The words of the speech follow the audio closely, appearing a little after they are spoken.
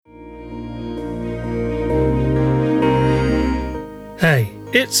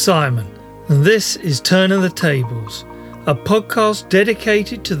It's Simon, and this is Turning the Tables, a podcast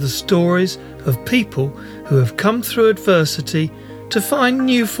dedicated to the stories of people who have come through adversity to find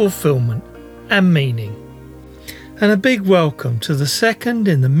new fulfilment and meaning. And a big welcome to the second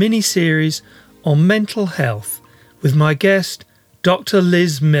in the mini-series on mental health with my guest, Dr.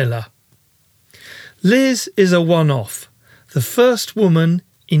 Liz Miller. Liz is a one-off, the first woman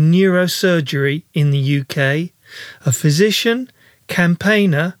in neurosurgery in the UK, a physician,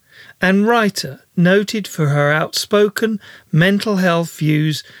 campaigner and writer noted for her outspoken mental health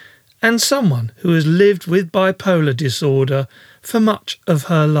views and someone who has lived with bipolar disorder for much of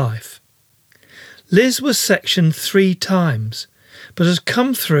her life. Liz was sectioned 3 times, but has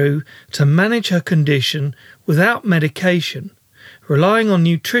come through to manage her condition without medication, relying on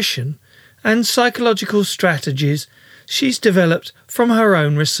nutrition and psychological strategies she's developed from her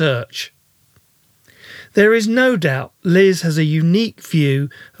own research. There is no doubt Liz has a unique view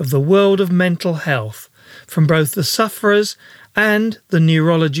of the world of mental health from both the sufferers and the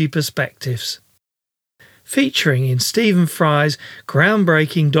neurology perspectives. Featuring in Stephen Fry's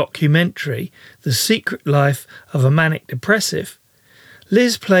groundbreaking documentary, The Secret Life of a Manic Depressive,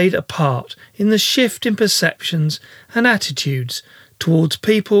 Liz played a part in the shift in perceptions and attitudes towards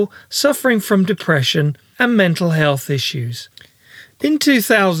people suffering from depression and mental health issues. In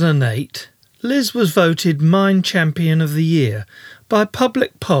 2008, Liz was voted Mind Champion of the Year by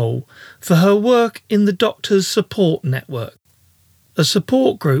public poll for her work in the Doctors Support Network, a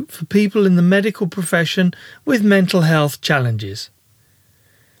support group for people in the medical profession with mental health challenges.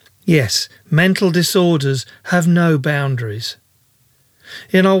 Yes, mental disorders have no boundaries.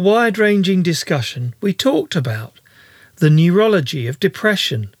 In our wide-ranging discussion, we talked about the neurology of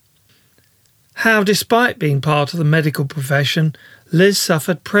depression, how despite being part of the medical profession, Liz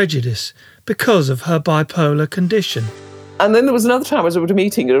suffered prejudice because of her bipolar condition. And then there was another time I was at a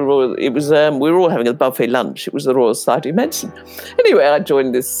meeting at a Royal. It was we were all having a buffet lunch. It was the Royal Society of Medicine. Anyway, I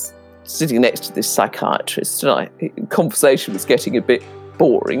joined this, sitting next to this psychiatrist, and conversation was getting a bit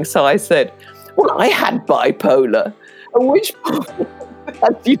boring. So I said, "Well, I had bipolar." At which point,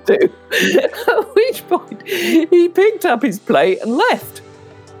 as you do, at which point he picked up his plate and left.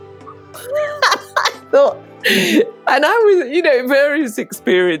 I thought, and I was, various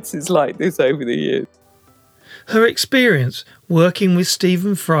experiences like this over the years. Her experience working with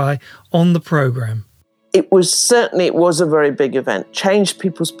Stephen Fry on the programme. It was a very big event, changed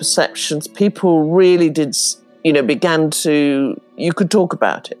people's perceptions. People really did, began to, you could talk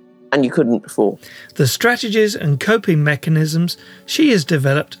about it and you couldn't before. The strategies and coping mechanisms she has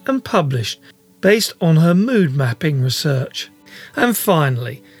developed and published based on her mood mapping research. And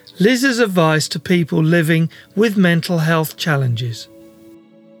finally, Liz's advice to people living with mental health challenges.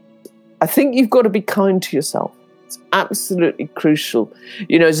 I think you've got to be kind to yourself. It's absolutely crucial.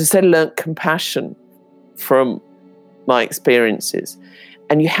 As I said, I learnt compassion from my experiences.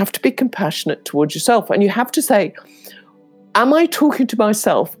 And you have to be compassionate towards yourself. And you have to say, am I talking to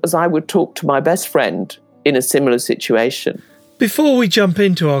myself as I would talk to my best friend in a similar situation? Before we jump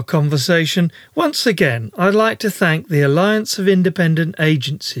into our conversation, once again, I'd like to thank the Alliance of Independent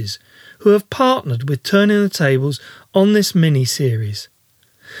Agencies who have partnered with Turning the Tables on this mini-series.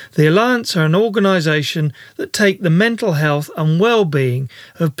 The Alliance are an organisation that take the mental health and well-being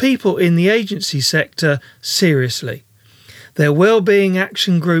of people in the agency sector seriously. Their Wellbeing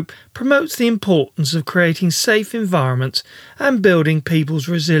Action Group promotes the importance of creating safe environments and building people's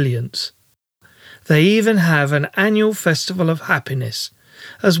resilience. They even have an annual Festival of Happiness,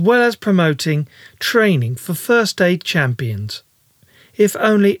 as well as promoting training for first aid champions. If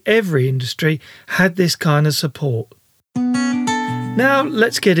only every industry had this kind of support. Now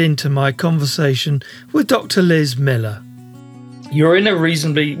let's get into my conversation with Dr. Liz Miller. You're in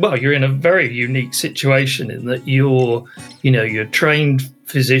a very unique situation in that you're a trained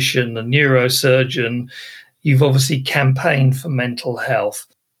physician, a neurosurgeon. You've obviously campaigned for mental health.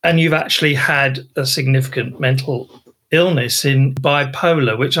 And you've actually had a significant mental illness in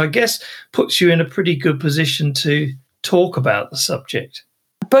bipolar, which I guess puts you in a pretty good position to talk about the subject.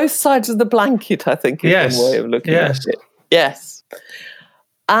 Both sides of the blanket, I think, is one way of looking at it. Yes.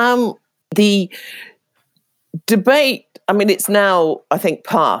 The debate, it's now, I think,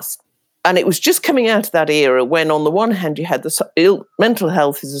 past. And it was just coming out of that era when, on the one hand, you had mental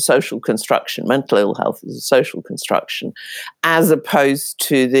health is a social construction. Mental ill health is a social construction, as opposed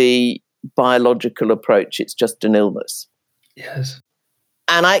to the biological approach. It's just an illness. Yes.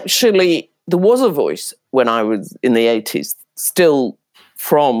 And actually, there was a voice when I was in the 80s, still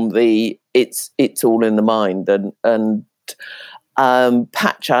from the it's all in the mind, and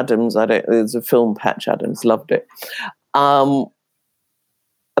Patch Adams. There's a film, Patch Adams, loved it.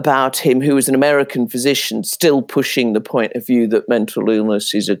 about him, who was an American physician, still pushing the point of view that mental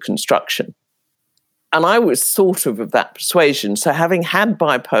illness is a construction. And I was sort of that persuasion. So having had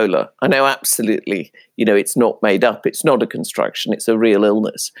bipolar, I know absolutely, it's not made up. It's not a construction. It's a real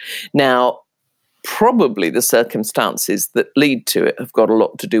illness. Now, probably the circumstances that lead to it have got a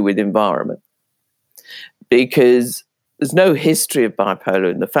lot to do with environment, because there's no history of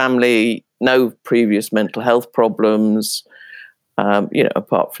bipolar in the family, no previous mental health problems,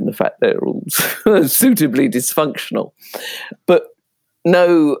 apart from the fact they're all suitably dysfunctional. But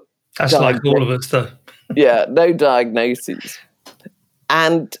no... That's like all of us, though. Yeah, no diagnoses.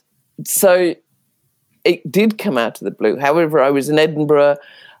 And so it did come out of the blue. However, I was in Edinburgh.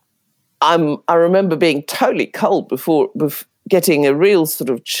 I remember being totally cold before getting a real sort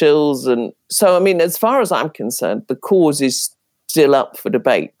of chills. And so, as far as I'm concerned, the cause is still up for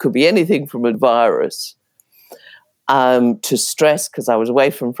debate. Could be anything from a virus to stress, because I was away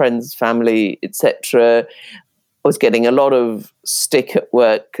from friends, family, etc. I was getting a lot of stick at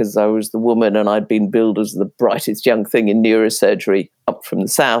work because I was the woman and I'd been billed as the brightest young thing in neurosurgery up from the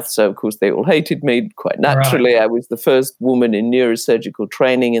south. So, of course, they all hated me quite naturally. Right. I was the first woman in neurosurgical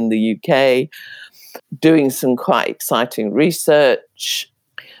training in the UK, doing some quite exciting research.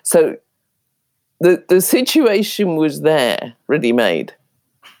 So the situation was there, ready-made,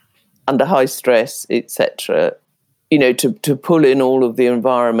 under high stress, etc., to pull in all of the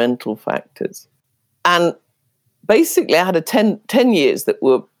environmental factors. And basically, I had 10 years that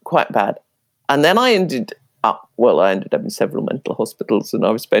were quite bad. And then I ended up in several mental hospitals, and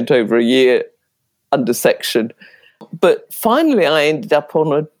I spent over a year under section. But finally, I ended up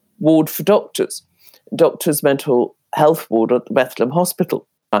on a ward for doctors' mental health ward at the Bethlehem Hospital.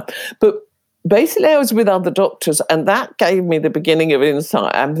 But basically, I was with other doctors, and that gave me the beginning of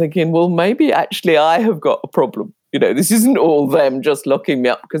insight. I'm thinking, well, maybe actually I have got a problem. This isn't all them just locking me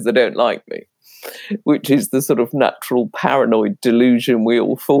up because they don't like me, which is the sort of natural paranoid delusion we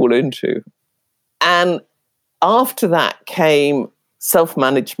all fall into. And after that came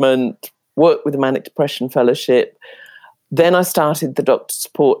self-management, work with the Manic Depression Fellowship. Then I started the Doctor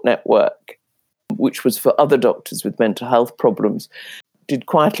Support Network, which was for other doctors with mental health problems. Did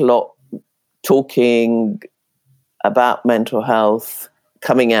quite a lot talking about mental health,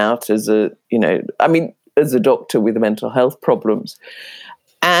 coming out as as a doctor with mental health problems.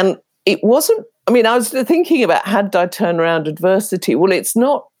 And it wasn't, I was thinking about, had I turned around adversity? Well, it's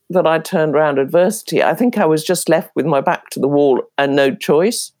not that I turned around adversity. I think I was just left with my back to the wall and no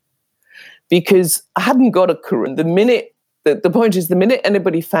choice, because I hadn't got a career. The point is, the minute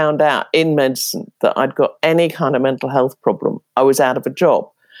anybody found out in medicine that I'd got any kind of mental health problem, I was out of a job.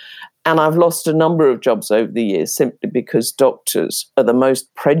 And I've lost a number of jobs over the years simply because doctors are the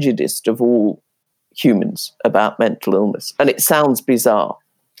most prejudiced of all humans about mental illness. And it sounds bizarre.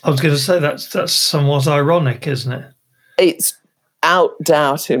 I was going to say that's somewhat ironic, isn't it? It's out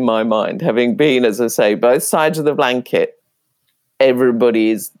doubt in my mind, having been, as I say, both sides of the blanket. Everybody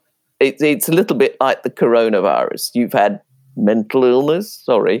is, it's a little bit like the coronavirus. You've had mental illness,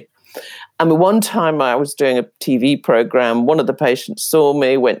 sorry. One time I was doing a TV program, one of the patients saw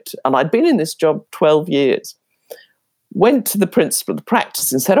me, and I'd been in this job 12 years, went to the principal of the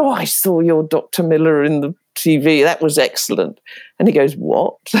practice and said, "Oh, I saw your Dr. Miller in the TV. That was excellent." And he goes,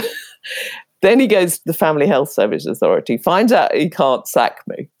 "What?" Then he goes to the Family Health Service Authority, finds out he can't sack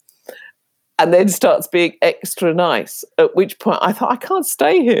me, and then starts being extra nice, at which point I thought, I can't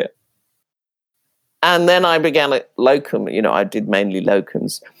stay here. And then I began at locum. I did mainly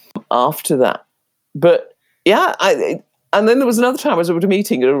locums after that. But yeah, and then there was another time I was at a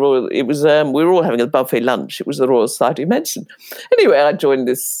meeting at a Royal, we were all having a buffet lunch. It was the Royal Society of Medicine. Anyway, I joined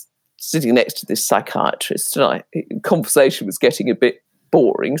sitting next to this psychiatrist, and conversation was getting a bit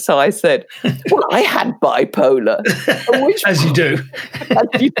boring. So I said, "Well, I had bipolar." As you do.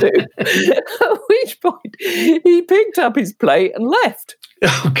 As you do. At which point he picked up his plate and left.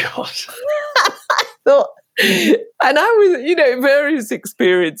 Oh, God. I thought, and I was, various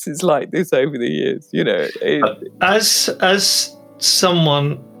experiences like this over the years, As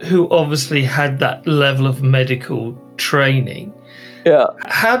someone who obviously had that level of medical training, yeah.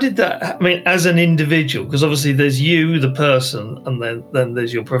 How did that, as an individual, because obviously there's you, the person, and then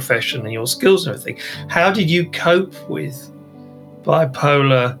there's your profession and your skills and everything. How did you cope with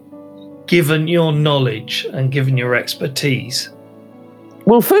bipolar, given your knowledge and given your expertise?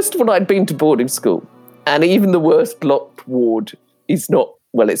 Well, first of all, I'd been to boarding school, and even the worst locked ward is not,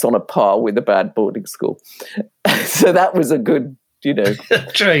 it's on a par with a bad boarding school. So that was a good,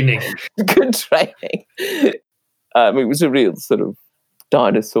 training. Good training. It was a real sort of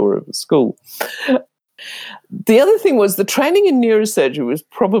dinosaur of a school. The other thing was the training in neurosurgery was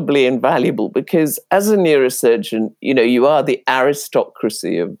probably invaluable because as a neurosurgeon, you are the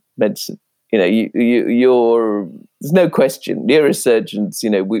aristocracy of medicine. You're there's no question. Neurosurgeons,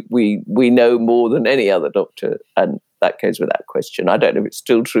 we know more than any other doctor, and that goes without question. I don't know if it's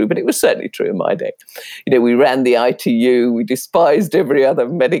still true, but it was certainly true in my day. We ran the ITU, we despised every other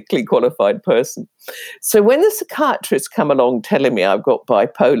medically qualified person. So when the psychiatrists come along telling me I've got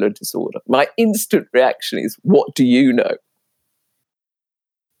bipolar disorder, my instant reaction is, what do you know?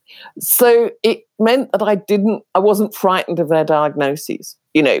 So it meant that I wasn't frightened of their diagnoses.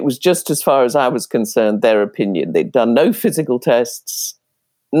 It was just, as far as I was concerned, their opinion. They'd done no physical tests,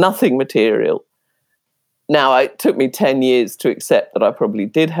 nothing material. Now, it took me 10 years to accept that I probably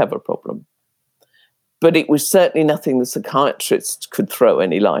did have a problem, but it was certainly nothing the psychiatrists could throw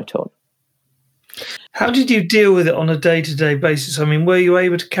any light on. How did you deal with it on a day-to-day basis? I mean, were you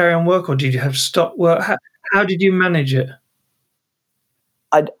able to carry on work, or did you have to stop work? How did you manage it?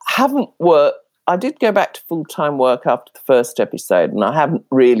 I haven't worked. I did go back to full-time work after the first episode, and I haven't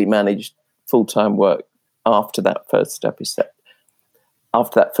really managed full-time work after that first episode,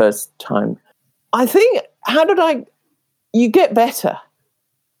 after that first time. I think, you get better.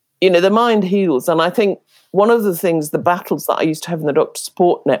 The mind heals. And I think one of the things, the battles that I used to have in the doctor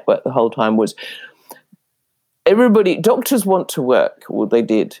support network the whole time was doctors want to work, or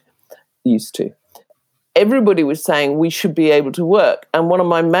they used to. Everybody was saying we should be able to work. And one of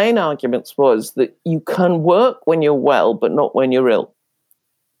my main arguments was that you can work when you're well, but not when you're ill.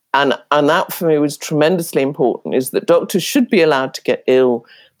 And that for me was tremendously important, is that doctors should be allowed to get ill,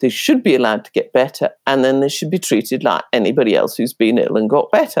 they should be allowed to get better, and then they should be treated like anybody else who's been ill and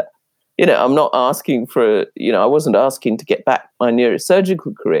got better. I'm not asking I wasn't asking to get back my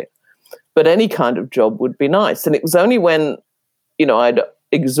neurosurgical career, but any kind of job would be nice. And it was only when, I'd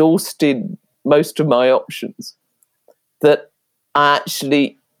exhausted most of my options that I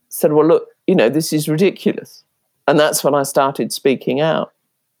actually said, well, look, this is ridiculous. And that's when I started speaking out.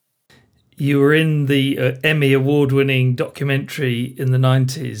 You were in the Emmy award-winning documentary in the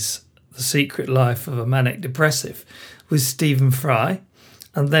 90s, The Secret Life of a Manic Depressive, with Stephen Fry.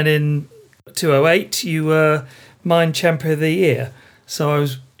 And then in 2008, you were Mind Champion of the Year. So I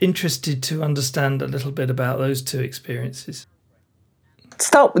was interested to understand a little bit about those two experiences.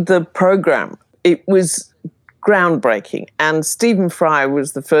 Start with the programme. It was groundbreaking, and Stephen Fry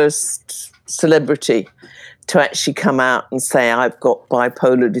was the first celebrity to actually come out and say, I've got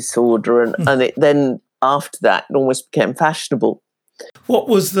bipolar disorder, and then after that it almost became fashionable. What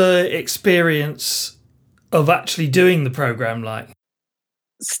was the experience of actually doing the programme like?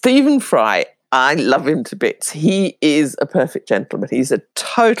 Stephen Fry, I love him to bits. He is a perfect gentleman. He's a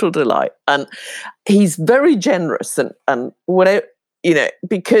total delight, and he's very generous and whatever,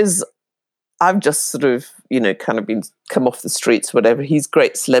 because I've just sort of, kind of come off the streets, whatever. He's a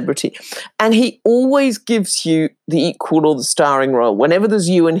great celebrity. And he always gives you the equal or the starring role. Whenever there's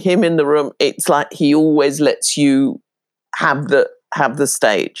you and him in the room, it's like he always lets you have the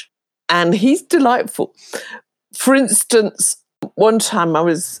stage. And he's delightful. For instance, one time I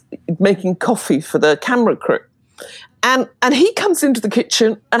was making coffee for the camera crew. And he comes into the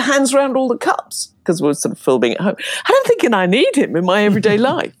kitchen and hands around all the cups because we're sort of filming at home. I don't think I need him in my everyday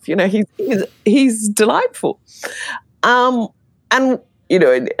life. He's delightful. And then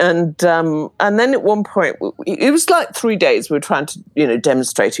at one point, it was like 3 days we were trying to,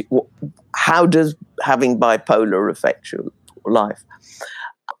 demonstrate how does having bipolar affect your life.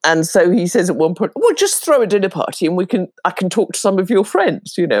 And so he says at one point, well, just throw a dinner party and I can talk to some of your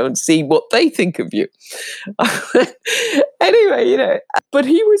friends, and see what they think of you. Anyway, but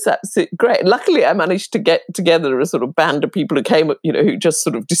he was absolutely great. Luckily, I managed to get together a sort of band of people who came, who just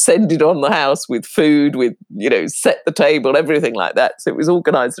sort of descended on the house with food, with, set the table, everything like that. So it was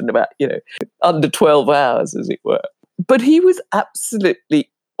organised in about, under 12 hours, as it were. But he was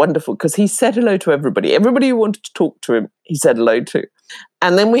absolutely wonderful because he said hello to everybody. Everybody who wanted to talk to him, he said hello to.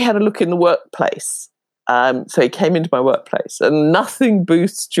 And then we had a look in the workplace. So he came into my workplace, and nothing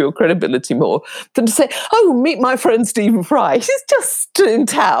boosts your credibility more than to say, oh, meet my friend Stephen Fry. He's just in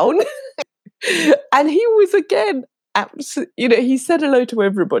town. And he was, again, he said hello to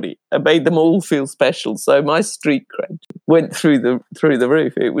everybody and made them all feel special. So my street cred went through the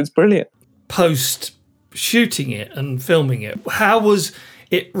roof. It was brilliant. Post shooting it and filming it, how was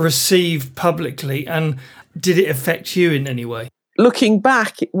it received publicly, and did it affect you in any way? Looking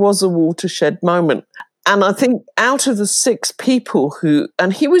back, it was a watershed moment. And I think out of the 6 people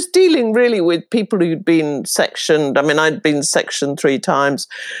and he was dealing really with people who'd been sectioned. I mean, I'd been sectioned 3 times,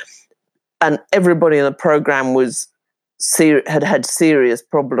 and everybody in the programme had serious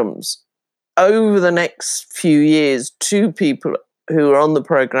problems. over the next few years, 2 people who were on the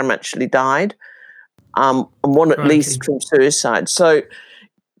program actually died, and one at least from suicide. So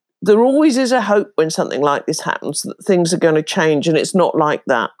there always is a hope when something like this happens that things are going to change, and it's not like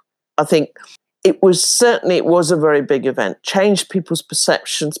that. I think it was a very big event, changed people's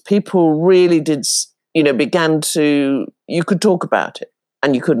perceptions. People really did, began to, you could talk about it,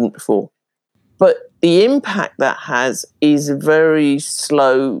 and you couldn't before. But the impact that has is a very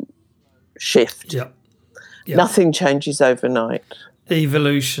slow shift. Yep. Nothing changes overnight.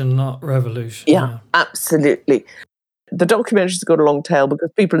 Evolution, not revolution. Yeah, absolutely. The documentary's got a long tail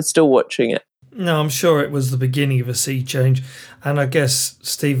because people are still watching it. No, I'm sure it was the beginning of a sea change. And I guess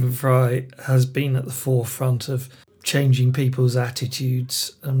Stephen Fry has been at the forefront of changing people's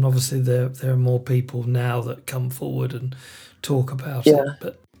attitudes. And obviously there are more people now that come forward and talk about it.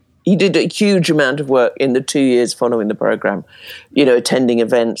 But he did a huge amount of work in the 2 years following the programme, attending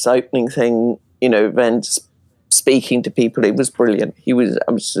events, opening events, speaking to people. It was brilliant. He was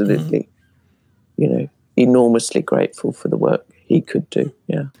absolutely, enormously grateful for the work he could do.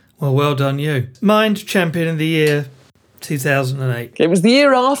 Yeah. Well done you. Mind Champion of the Year 2008. It was the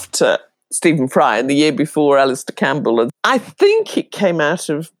year after Stephen Fry and the year before Alistair Campbell. And I think it came out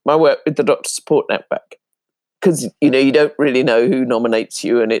of my work with the Doctor Support Network because, you don't really know who nominates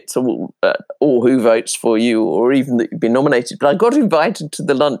you and it's all or who votes for you or even that you've been nominated. But I got invited to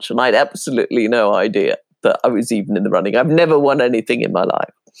the lunch and I had absolutely no idea that I was even in the running. I've never won anything in my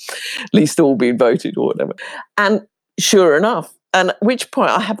life, at least all been voted or whatever. And sure enough, and at which point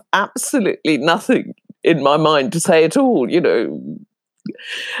I have absolutely nothing in my mind to say at all, and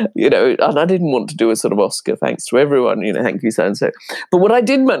I didn't want to do a sort of Oscar, thanks to everyone, thank you, so-and-so. But what I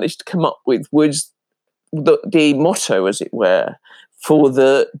did manage to come up with was the motto, as it were, for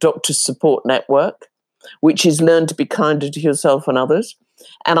the Doctor Support Network, which is learn to be kinder to yourself and others.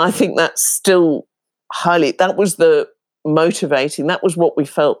 And I think that's still that was the motivating, that was what we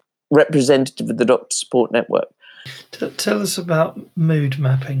felt representative of the Doctor Support Network. Tell us about mood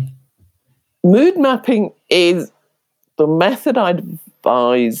mapping. Mood mapping is the method I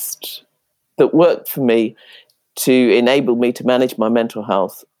devised that worked for me to enable me to manage my mental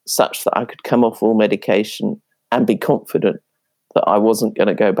health such that I could come off all medication and be confident that I wasn't going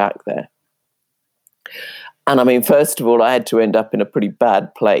to go back there. And I mean, first of all, I had to end up in a pretty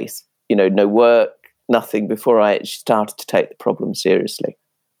bad place, no work, nothing, before I actually started to take the problem seriously.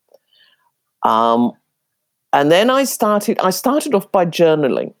 And then I started off by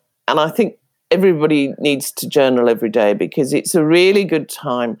journaling. And I think everybody needs to journal every day because it's a really good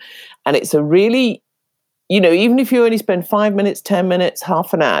time. And it's a really, even if you only spend 5 minutes, 10 minutes,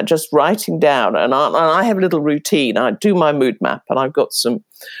 half an hour, just writing down. And I have a little routine. I do my mood map and I've got some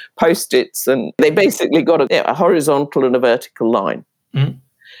Post-its and they basically got a horizontal and a vertical line. Mm.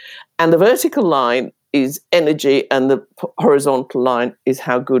 And the vertical line is energy and the horizontal line is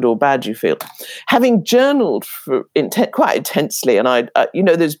how good or bad you feel. Having journaled quite intensely, and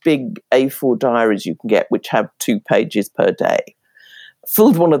there's big A4 diaries you can get which have 2 pages per day.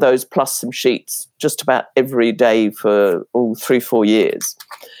 Filled one of those plus some sheets just about every day for 3-4 years.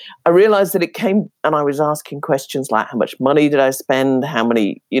 I realised that it came, and I was asking questions like, how much money did I spend? How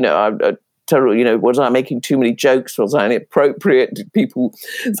many, was I making too many jokes? Was I inappropriate? Did people's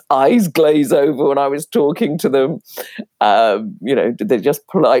eyes glaze over when I was talking to them? Did they just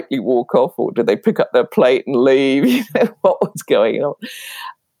politely walk off, or did they pick up their plate and leave? What was going on?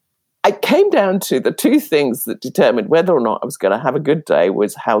 I came down to the 2 things that determined whether or not I was going to have a good day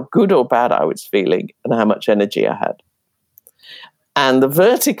was how good or bad I was feeling and how much energy I had. And the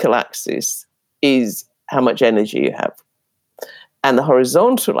vertical axis is how much energy you have. And the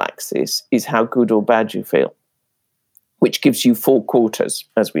horizontal axis is how good or bad you feel, which gives you 4 quarters,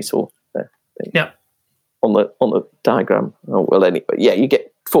 as we saw there. Yeah. On the diagram. Oh, well, anyway, yeah, you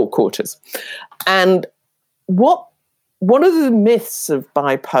get 4 quarters. And one of the myths of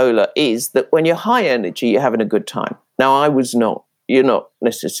bipolar is that when you're high energy, you're having a good time. Now, I was not. You're not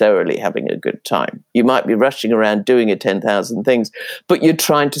necessarily having a good time. You might be rushing around doing 10,000 things, but you're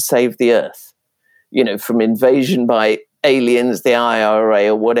trying to save the earth, from invasion by aliens, the IRA,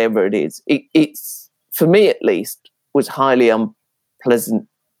 or whatever it is. It's, for me at least, was highly unpleasant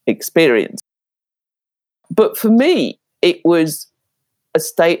experience. But for me, it was a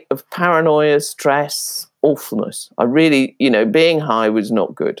state of paranoia, stress, awfulness. I really, being high was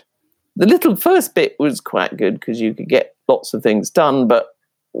not good. The little first bit was quite good because you could get lots of things done, but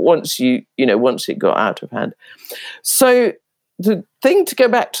once it got out of hand. So the thing, to go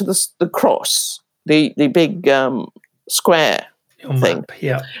back to the cross, the big square thing, map,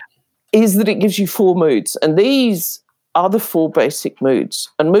 yeah, is that it gives you 4 moods, and these are the four basic moods.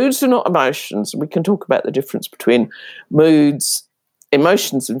 And moods are not emotions. We can talk about the difference between moods,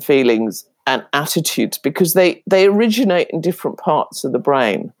 emotions and feelings, and attitudes, because they originate in different parts of the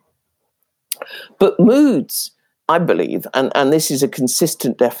brain. But moods, I believe, and this is a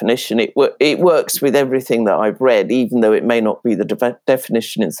consistent definition, it works with everything that I've read, even though it may not be the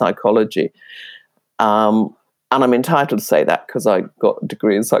definition in psychology. And I'm entitled to say that because I got a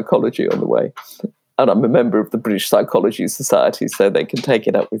degree in psychology on the way. And I'm a member of the British Psychology Society, so they can take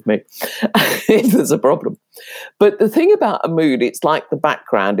it up with me if there's a problem. But the thing about a mood, it's like the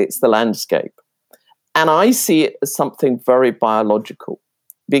background, it's the landscape. And I see it as something very biological,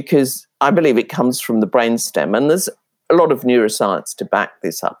 because I believe it comes from the brainstem. And there's a lot of neuroscience to back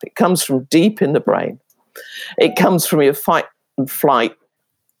this up. It comes from deep in the brain. It comes from your fight and flight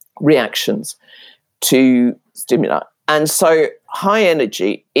reactions to stimuli. And so high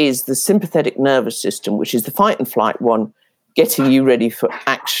energy is the sympathetic nervous system, which is the fight and flight one, getting you ready for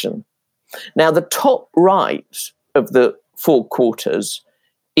action. Now, the top right of the four quarters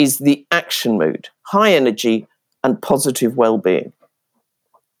is the action mood, high energy and positive well-being.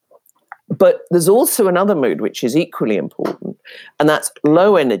 But there's also another mood which is equally important, and that's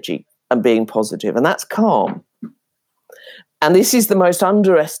low energy and being positive, and that's calm. And this is the most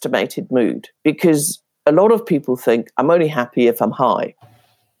underestimated mood, because a lot of people think, I'm only happy if I'm high.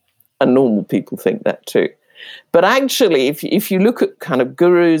 And normal people think that too. But actually, if you look at kind of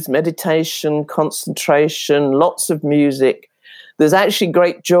gurus, meditation, concentration, lots of music, there's actually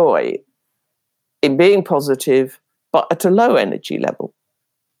great joy in being positive, but at a low energy level.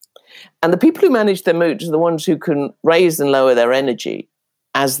 And the people who manage their moods are the ones who can raise and lower their energy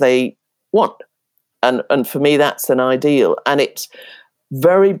as they want. And for me, that's an ideal. And it's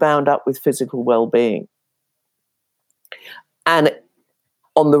very bound up with physical well-being. And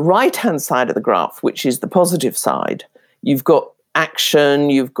on the right-hand side of the graph, which is the positive side, you've got action,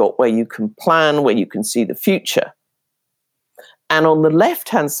 you've got where you can plan, where you can see the future. And on the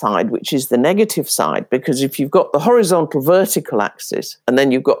left-hand side, which is the negative side, because if you've got the horizontal vertical axis and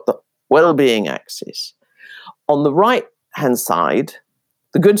then you've got the well-being axis, on the right-hand side,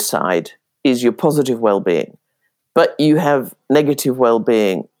 the good side, is your positive well-being. But you have negative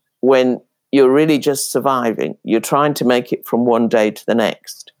well-being when you're really just surviving. You're trying to make it from one day to the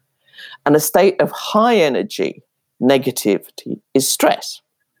next. And a state of high energy negativity is stress.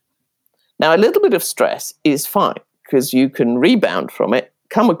 Now, a little bit of stress is fine because you can rebound from it,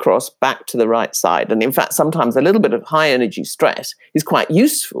 come across back to the right side. And in fact, sometimes a little bit of high energy stress is quite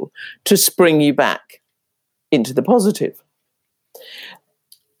useful to spring you back into the positive.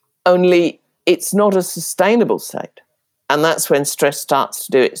 Only it's not a sustainable state. And that's when stress starts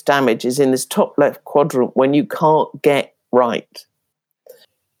to do its damage, is in this top left quadrant when you can't get right.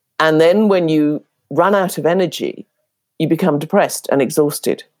 And then when you run out of energy, you become depressed and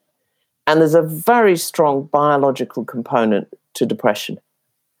exhausted. And there's a very strong biological component to depression,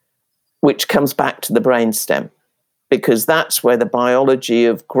 which comes back to the brainstem, because that's where the biology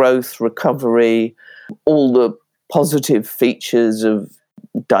of growth, recovery, all the positive features of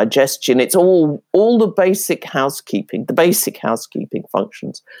digestion, it's all the basic housekeeping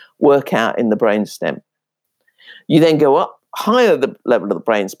functions work out in the brainstem. You then go up higher the level of the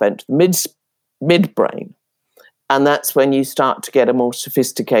brainstem to the midbrain, and that's when you start to get a more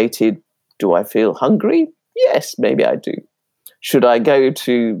sophisticated, do I feel hungry? Yes, maybe I do. Should I go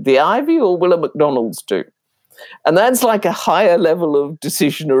to the Ivy or will a McDonald's do? And that's like a higher level of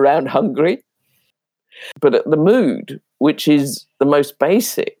decision around hungry. But at the mood, which is the most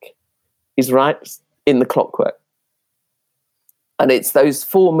basic, is right in the clockwork. And it's those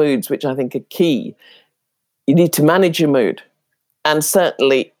four moods which I think are key. You need to manage your mood. And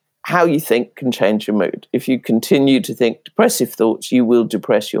certainly how you think can change your mood. If you continue to think depressive thoughts, you will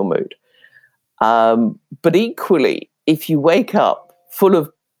depress your mood. But equally, if you wake up full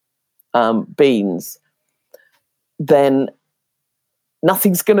of beans, then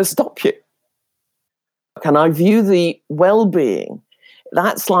nothing's going to stop you. And I view the well-being,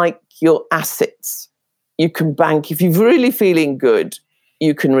 that's like your assets. You can bank. If you're really feeling good,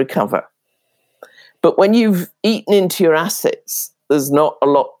 you can recover. But when you've eaten into your assets, there's not a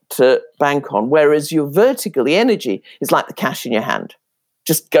lot to bank on. Whereas your vertical, the energy, is like the cash in your hand.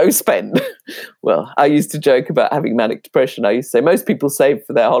 Just go spend. Well, I used to joke about having manic depression. I used to say, most people save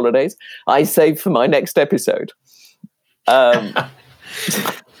for their holidays. I save for my next episode.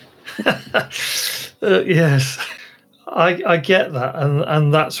 Yes, I get that,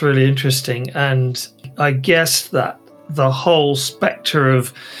 and that's really interesting. And I guess that the whole spectre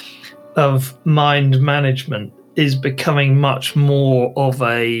of mind management is becoming much more of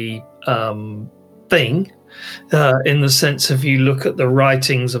a thing in the sense of you look at the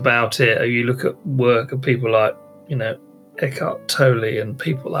writings about it, or you look at work of people like, Eckhart Tolle and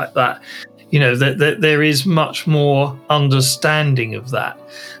people like that, that there is much more understanding of that,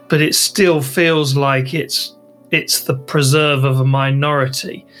 but it still feels like it's the preserve of a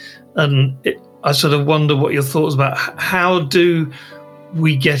minority. And I sort of wonder what your thoughts about how do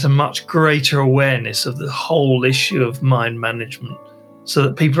we get a much greater awareness of the whole issue of mind management so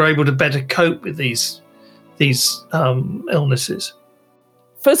that people are able to better cope with these illnesses?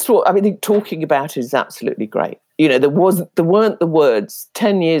 First of all, I think talking about it is absolutely great. There weren't the words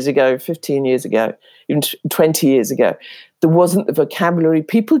 10 years ago, 15 years ago, even 20 years ago. There wasn't the vocabulary.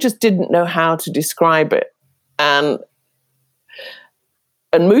 People just didn't know how to describe it. And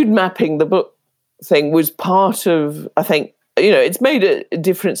mood mapping, the book thing, was part of, I think, it's made a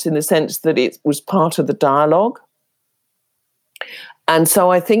difference in the sense that it was part of the dialogue. And so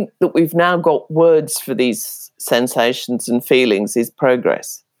I think that we've now got words for these sensations and feelings is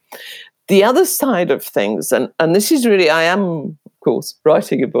progress. The other side of things, and this is really, I am, of course,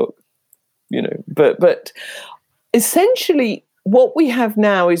 writing a book, but essentially what we have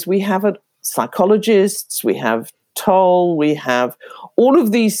now is we have psychologists, we have Toll, we have all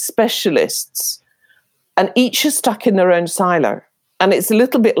of these specialists, and each are stuck in their own silo. And it's a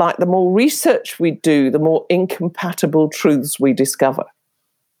little bit like the more research we do, the more incompatible truths we discover.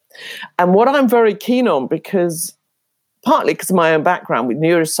 And what I'm very keen on, partly because of my own background with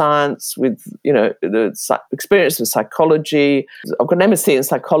neuroscience, with, the experience with psychology, I've got an MSc in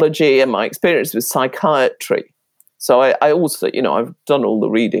psychology and my experience with psychiatry. So I also, I've done all the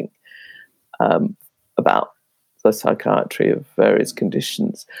reading about the psychiatry of various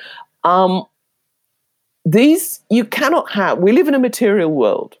conditions. You cannot have, we live in a material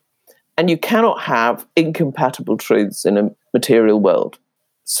world, and you cannot have incompatible truths in a material world.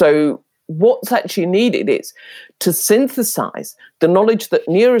 So what's actually needed is to synthesize the knowledge that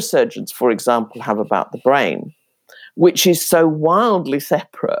neurosurgeons, for example, have about the brain, which is so wildly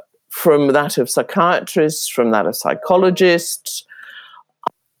separate from that of psychiatrists, from that of psychologists,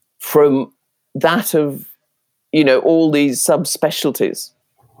 from that of, all these subspecialties.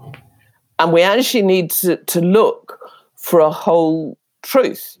 And we actually need to look for a whole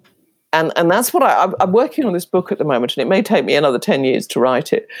truth. And that's what I'm working on this book at the moment, and it may take me another 10 years to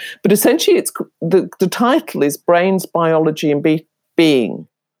write it. But essentially, it's the title is Brains, Biology and Being.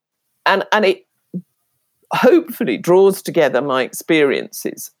 And it hopefully draws together my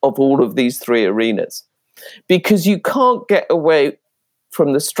experiences of all of these three arenas, because you can't get away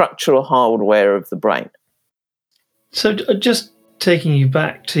from the structural hardware of the brain. So just taking you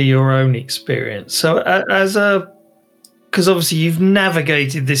back to your own experience. So because obviously you've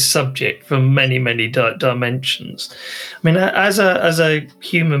navigated this subject from many, many dimensions. I mean, as a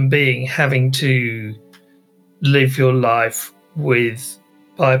human being having to live your life with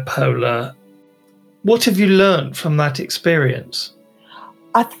bipolar, what have you learned from that experience?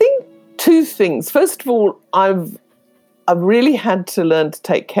 I think two things. First of all, I've really had to learn to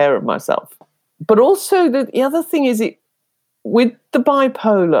take care of myself. But also the other thing is with the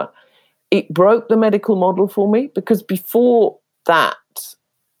bipolar, it broke the medical model for me, because before that,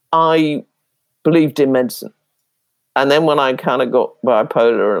 I believed in medicine. And then when I kind of got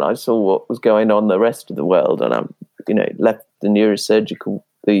bipolar and I saw what was going on in the rest of the world, and I, left the neurosurgical,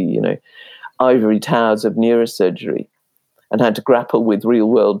 ivory towers of neurosurgery, and had to grapple with real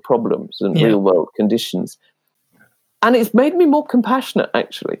world problems and real world conditions. And it's made me more compassionate,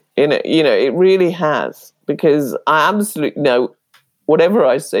 actually. It really has, because I absolutely know whatever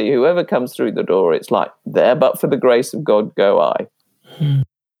I see, whoever comes through the door, it's like, there, but for the grace of God, go I. Hmm.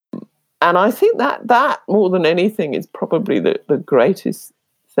 And I think that more than anything is probably the greatest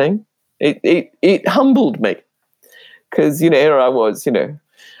thing. It humbled me, because, here I was,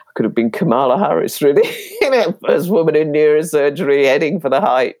 I could have been Kamala Harris, really, first woman in neurosurgery, heading for the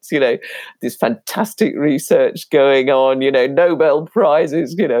heights, this fantastic research going on, Nobel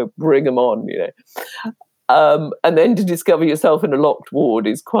Prizes, bring them on, and then to discover yourself in a locked ward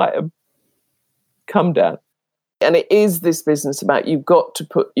is quite a come down. And it is this business about you've got to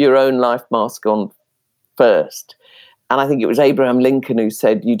put your own life mask on first. And I think it was Abraham Lincoln who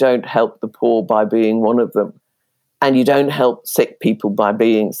said, you don't help the poor by being one of them. And you don't help sick people by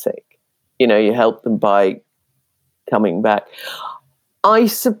being sick. You help them by coming back. I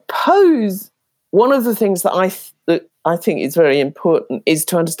suppose one of the things that I think is very important is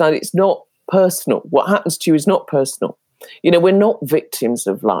to understand it's not personal. What happens to you is not personal. We're not victims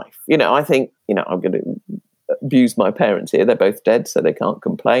of life. I think, I'm going to abuse my parents here. They're both dead, so they can't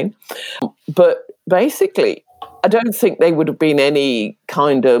complain. But basically, I don't think they would have been any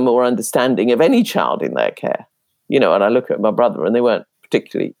kinder, more understanding of any child in their care. And I look at my brother, and they weren't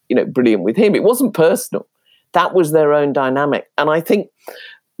particularly, brilliant with him. It wasn't personal. That was their own dynamic. And I think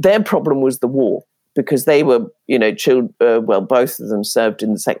their problem was the war, because they were, both of them served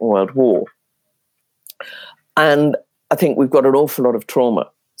in the Second World War. And I think we've got an awful lot of trauma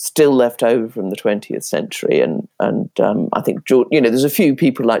still left over from the 20th century. And I think, there's a few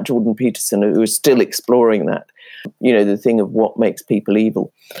people like Jordan Peterson who are still exploring that, the thing of what makes people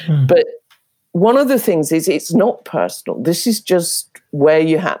evil. But one of the things is it's not personal. This is just where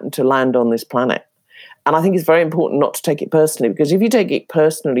you happen to land on this planet. And I think it's very important not to take it personally, because if you take it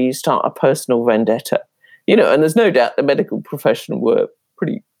personally, you start a personal vendetta. And there's no doubt the medical profession were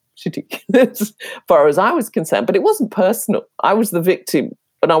pretty shitty as far as I was concerned. But it wasn't personal. I was the victim.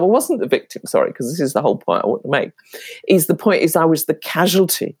 But I wasn't the victim, sorry, because this is the whole point I want to make. The point is I was the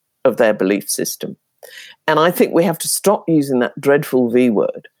casualty of their belief system. And I think we have to stop using that dreadful V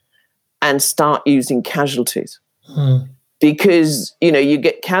word and start using casualties. Because, you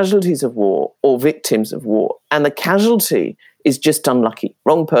get casualties of war or victims of war, and the casualty is just unlucky.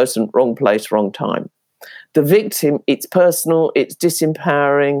 Wrong person, wrong place, wrong time. The victim, it's personal, it's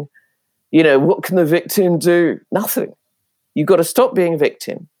disempowering. What can the victim do? Nothing. You've got to stop being a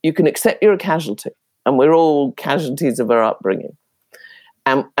victim. You can accept you're a casualty, and we're all casualties of our upbringing.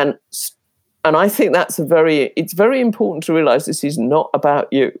 And I think it's very important to realize this is not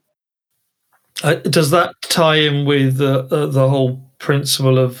about you. Does that tie in with the whole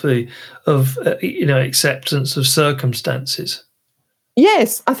principle of acceptance of circumstances?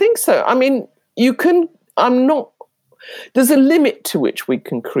 Yes, I think so. I mean, there's a limit to which we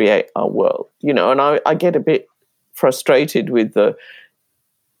can create our world, and I get a bit frustrated with the,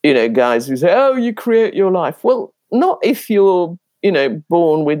 guys who say, oh, you create your life. Well, not if you're,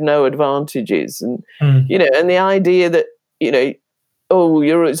 born with no advantages and, and the idea that,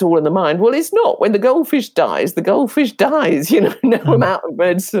 it's all in the mind. Well, it's not. When the goldfish dies, no amount of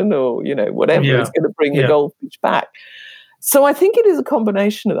medicine or, whatever is going to bring the goldfish back. So I think it is a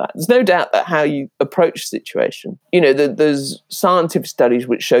combination of that. There's no doubt that how you approach the situation. There's scientific studies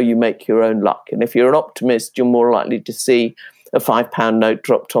which show you make your own luck. And if you're an optimist, you're more likely to see a £5 note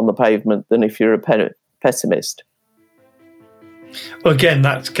dropped on the pavement than if you're a pessimist. Well, again,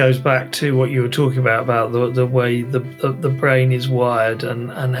 that goes back to what you were talking about the way the brain is wired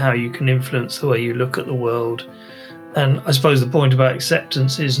and how you can influence the way you look at the world. And I suppose the point about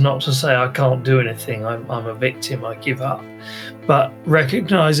acceptance is not to say I can't do anything, I'm a victim, I give up, but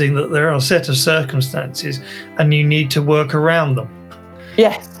recognising that there are a set of circumstances and you need to work around them.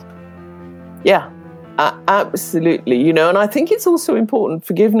 Yes. Yeah, absolutely. And I think it's also important,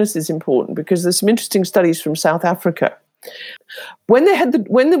 forgiveness is important, because there's some interesting studies from South Africa. When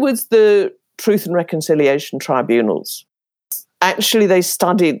there was the Truth and Reconciliation Tribunals, actually they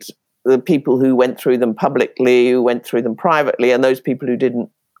studied the people who went through them publicly, who went through them privately, and those people who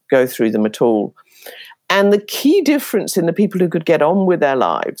didn't go through them at all. And the key difference in the people who could get on with their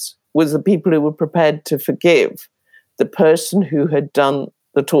lives was the people who were prepared to forgive the person who had done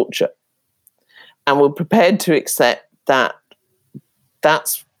the torture and were prepared to accept that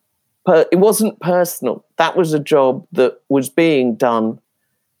it wasn't personal. That was a job that was being done,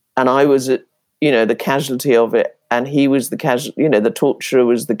 and I was the casualty of it. And he was the casualty, the torturer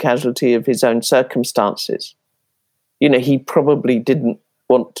was the casualty of his own circumstances. He probably didn't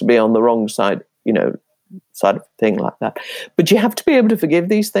want to be on the wrong side, side of a thing like that. But you have to be able to forgive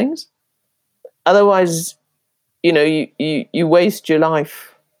these things. Otherwise, you waste your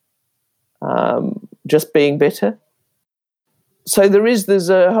life just being bitter. So there's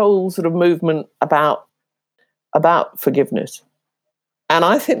a whole sort of movement about forgiveness. And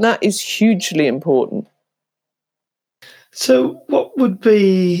I think that is hugely important. So what would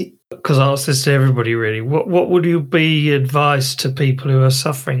be, because I ask this to everybody really, what would you be advice to people who are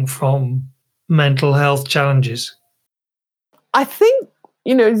suffering from mental health challenges? I think,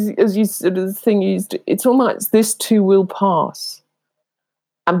 as you said, the thing used, it's almost this too will pass,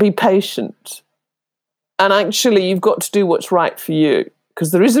 and be patient. And actually you've got to do what's right for you,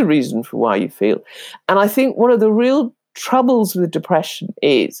 because there is a reason for why you feel. And I think one of the real troubles with depression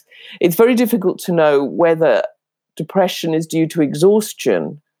is it's very difficult to know whether depression is due to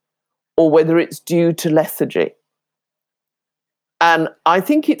exhaustion or whether it's due to lethargy. And I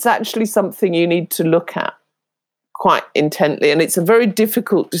think it's actually something you need to look at quite intently. And it's a very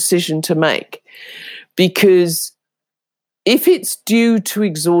difficult decision to make, because if it's due to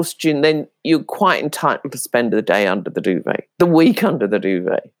exhaustion, then you're quite entitled to spend the day under the duvet, the week under the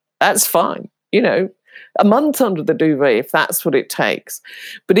duvet. That's fine. a month under the duvet if that's what it takes.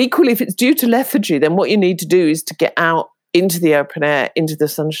 But equally, if it's due to lethargy, then what you need to do is to get out into the open air, into the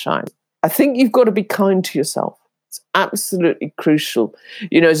sunshine. I think you've got to be kind to yourself. It's absolutely crucial.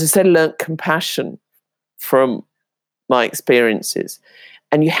 As I said, I learned compassion from my experiences.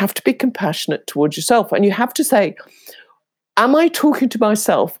 And you have to be compassionate towards yourself. And you have to say, am I talking to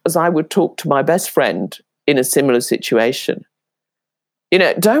myself as I would talk to my best friend in a similar situation?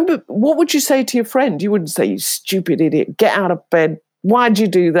 What would you say to your friend? You wouldn't say, you stupid idiot, get out of bed. Why'd you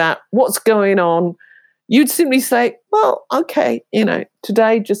do that? What's going on? You'd simply say, well, okay,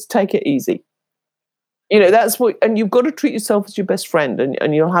 today just take it easy. That's what, and you've got to treat yourself as your best friend,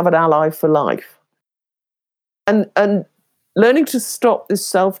 and you'll have an ally for life. And learning to stop this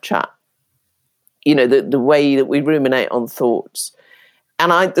self-chat, the way that we ruminate on thoughts.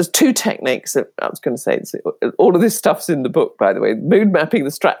 And there's two techniques that I was going to say. All of this stuff's in the book, by the way. Mood mapping,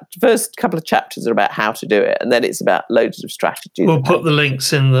 the first couple of chapters are about how to do it, and then it's about loads of strategies. We'll put the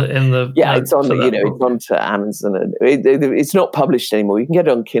links in the yeah, it's on it's onto Amazon, and it's not published anymore. You can get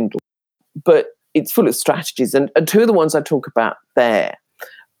it on Kindle, but it's full of strategies. And two of the ones I talk about there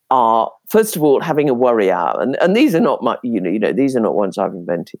are, first of all, having a worry hour, and these are not my, these are not ones I've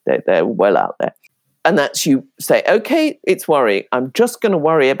invented. They're well out there. And that's you say, okay, it's worrying. I'm just going to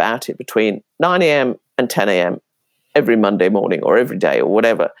worry about it between 9 a.m. and 10 a.m. every Monday morning or every day or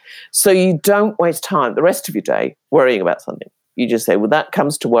whatever. So you don't waste time the rest of your day worrying about something. You just say, well, that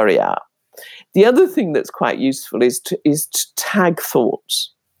comes to worry hour. The other thing that's quite useful is to tag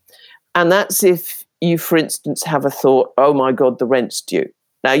thoughts. And that's if you, for instance, have a thought, oh, my God, the rent's due.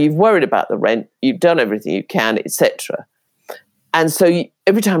 Now, you've worried about the rent, you've done everything you can, etc. And so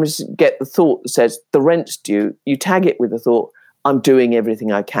every time you get the thought that says the rent's due, you tag it with the thought, I'm doing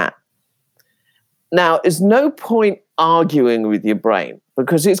everything I can. Now, there's no point arguing with your brain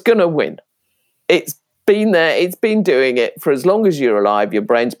because it's going to win. It's been there, it's been doing it for as long as you're alive, your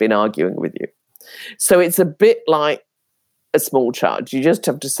brain's been arguing with you. So it's a bit like a small child. You just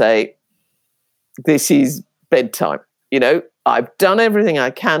have to say, this is bedtime. I've done everything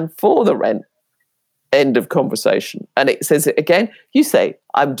I can for the rent. End of conversation. And it says it again. You say,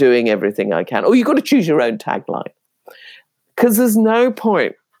 I'm doing everything I can. Or you've got to choose your own tagline. Because there's no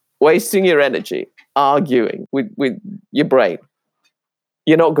point wasting your energy arguing with your brain.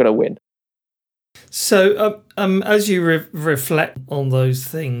 You're not going to win. So as you reflect on those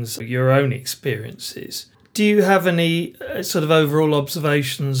things, your own experiences, do you have any sort of overall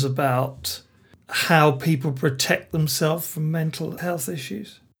observations about how people protect themselves from mental health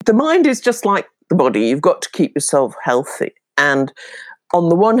issues? The mind is just like the body. You've got to keep yourself healthy. And on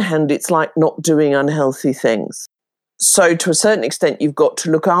the one hand, it's like not doing unhealthy things. So to a certain extent, you've got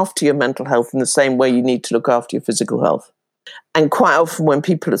to look after your mental health in the same way you need to look after your physical health. And quite often when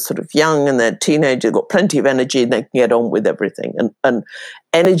people are sort of young and they're teenagers, they've got plenty of energy and they can get on with everything. And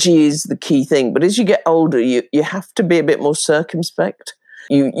energy is the key thing. But as you get older, you have to be a bit more circumspect.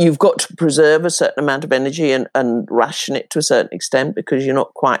 You've got to preserve a certain amount of energy and ration it to a certain extent because you're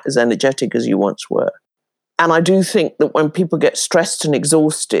not quite as energetic as you once were. And I do think that when people get stressed and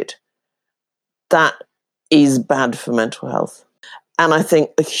exhausted, that is bad for mental health. And I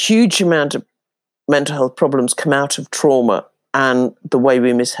think a huge amount of mental health problems come out of trauma and the way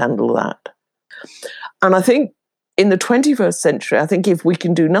we mishandle that. And I think in the 21st century, I think if we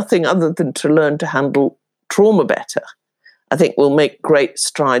can do nothing other than to learn to handle trauma better, I think we'll make great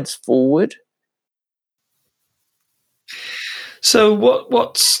strides forward. So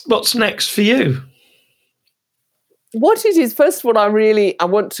what's next for you? What it is, first of all, I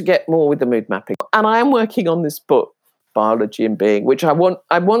want to get more with the mood mapping. And I am working on this book, Biology and Being, which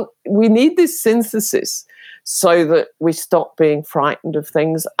we need this synthesis so that we stop being frightened of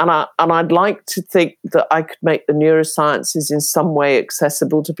things. And I'd like to think that I could make the neurosciences in some way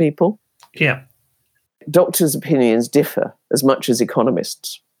accessible to people. Yeah. Doctors' opinions differ as much as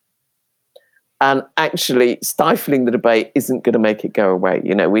economists. And actually stifling the debate isn't going to make it go away.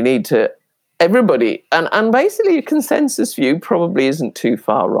 We need to, everybody, and basically a consensus view probably isn't too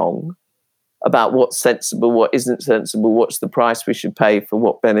far wrong about what's sensible, what isn't sensible, what's the price we should pay for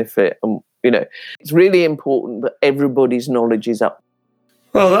what benefit. And, it's really important that everybody's knowledge is up.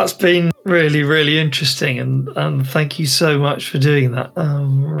 Well, that's been really, really interesting. And thank you so much for doing that.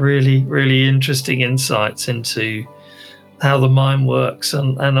 Really, really interesting insights into how the mind works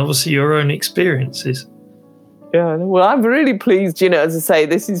and obviously your own experiences. Yeah, well, I'm really pleased, as I say,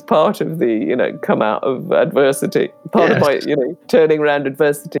 this is part of the, come out of adversity, part of my, turning around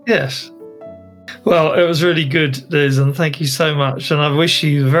adversity. Yes. Well, it was really good, Liz, and thank you so much. And I wish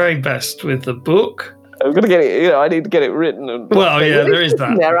you the very best with the book I've got to get it. I need to get it written. And well, yeah, there is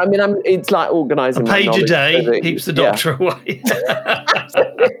that. There, I mean, it's like organising. A page a day keeps the doctor away.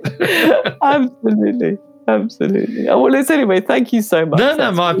 Absolutely. Oh, well, anyway, thank you so much.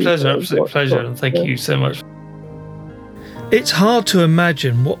 No, my pleasure, absolute pleasure, and thank you so much. It's hard to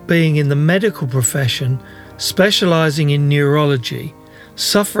imagine what being in the medical profession, specialising in neurology,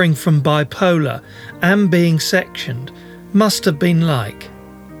 suffering from bipolar and being sectioned must have been like.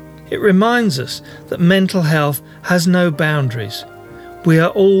 It reminds us that mental health has no boundaries. We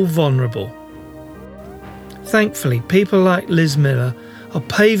are all vulnerable. Thankfully, people like Liz Miller are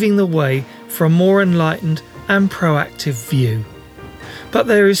paving the way for a more enlightened and proactive view. But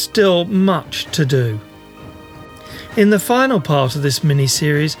there is still much to do. In the final part of this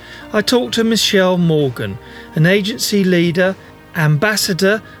mini-series, I talked to Michelle Morgan, an agency leader,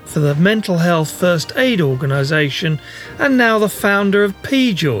 ambassador for the Mental Health First Aid organisation, and now the founder of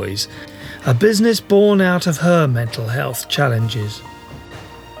P-Joys, a business born out of her mental health challenges.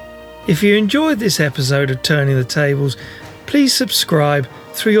 If you enjoyed this episode of Turning the Tables, please subscribe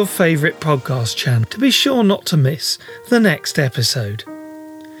through your favourite podcast channel to be sure not to miss the next episode.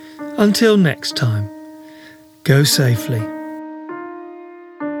 Until next time, go safely.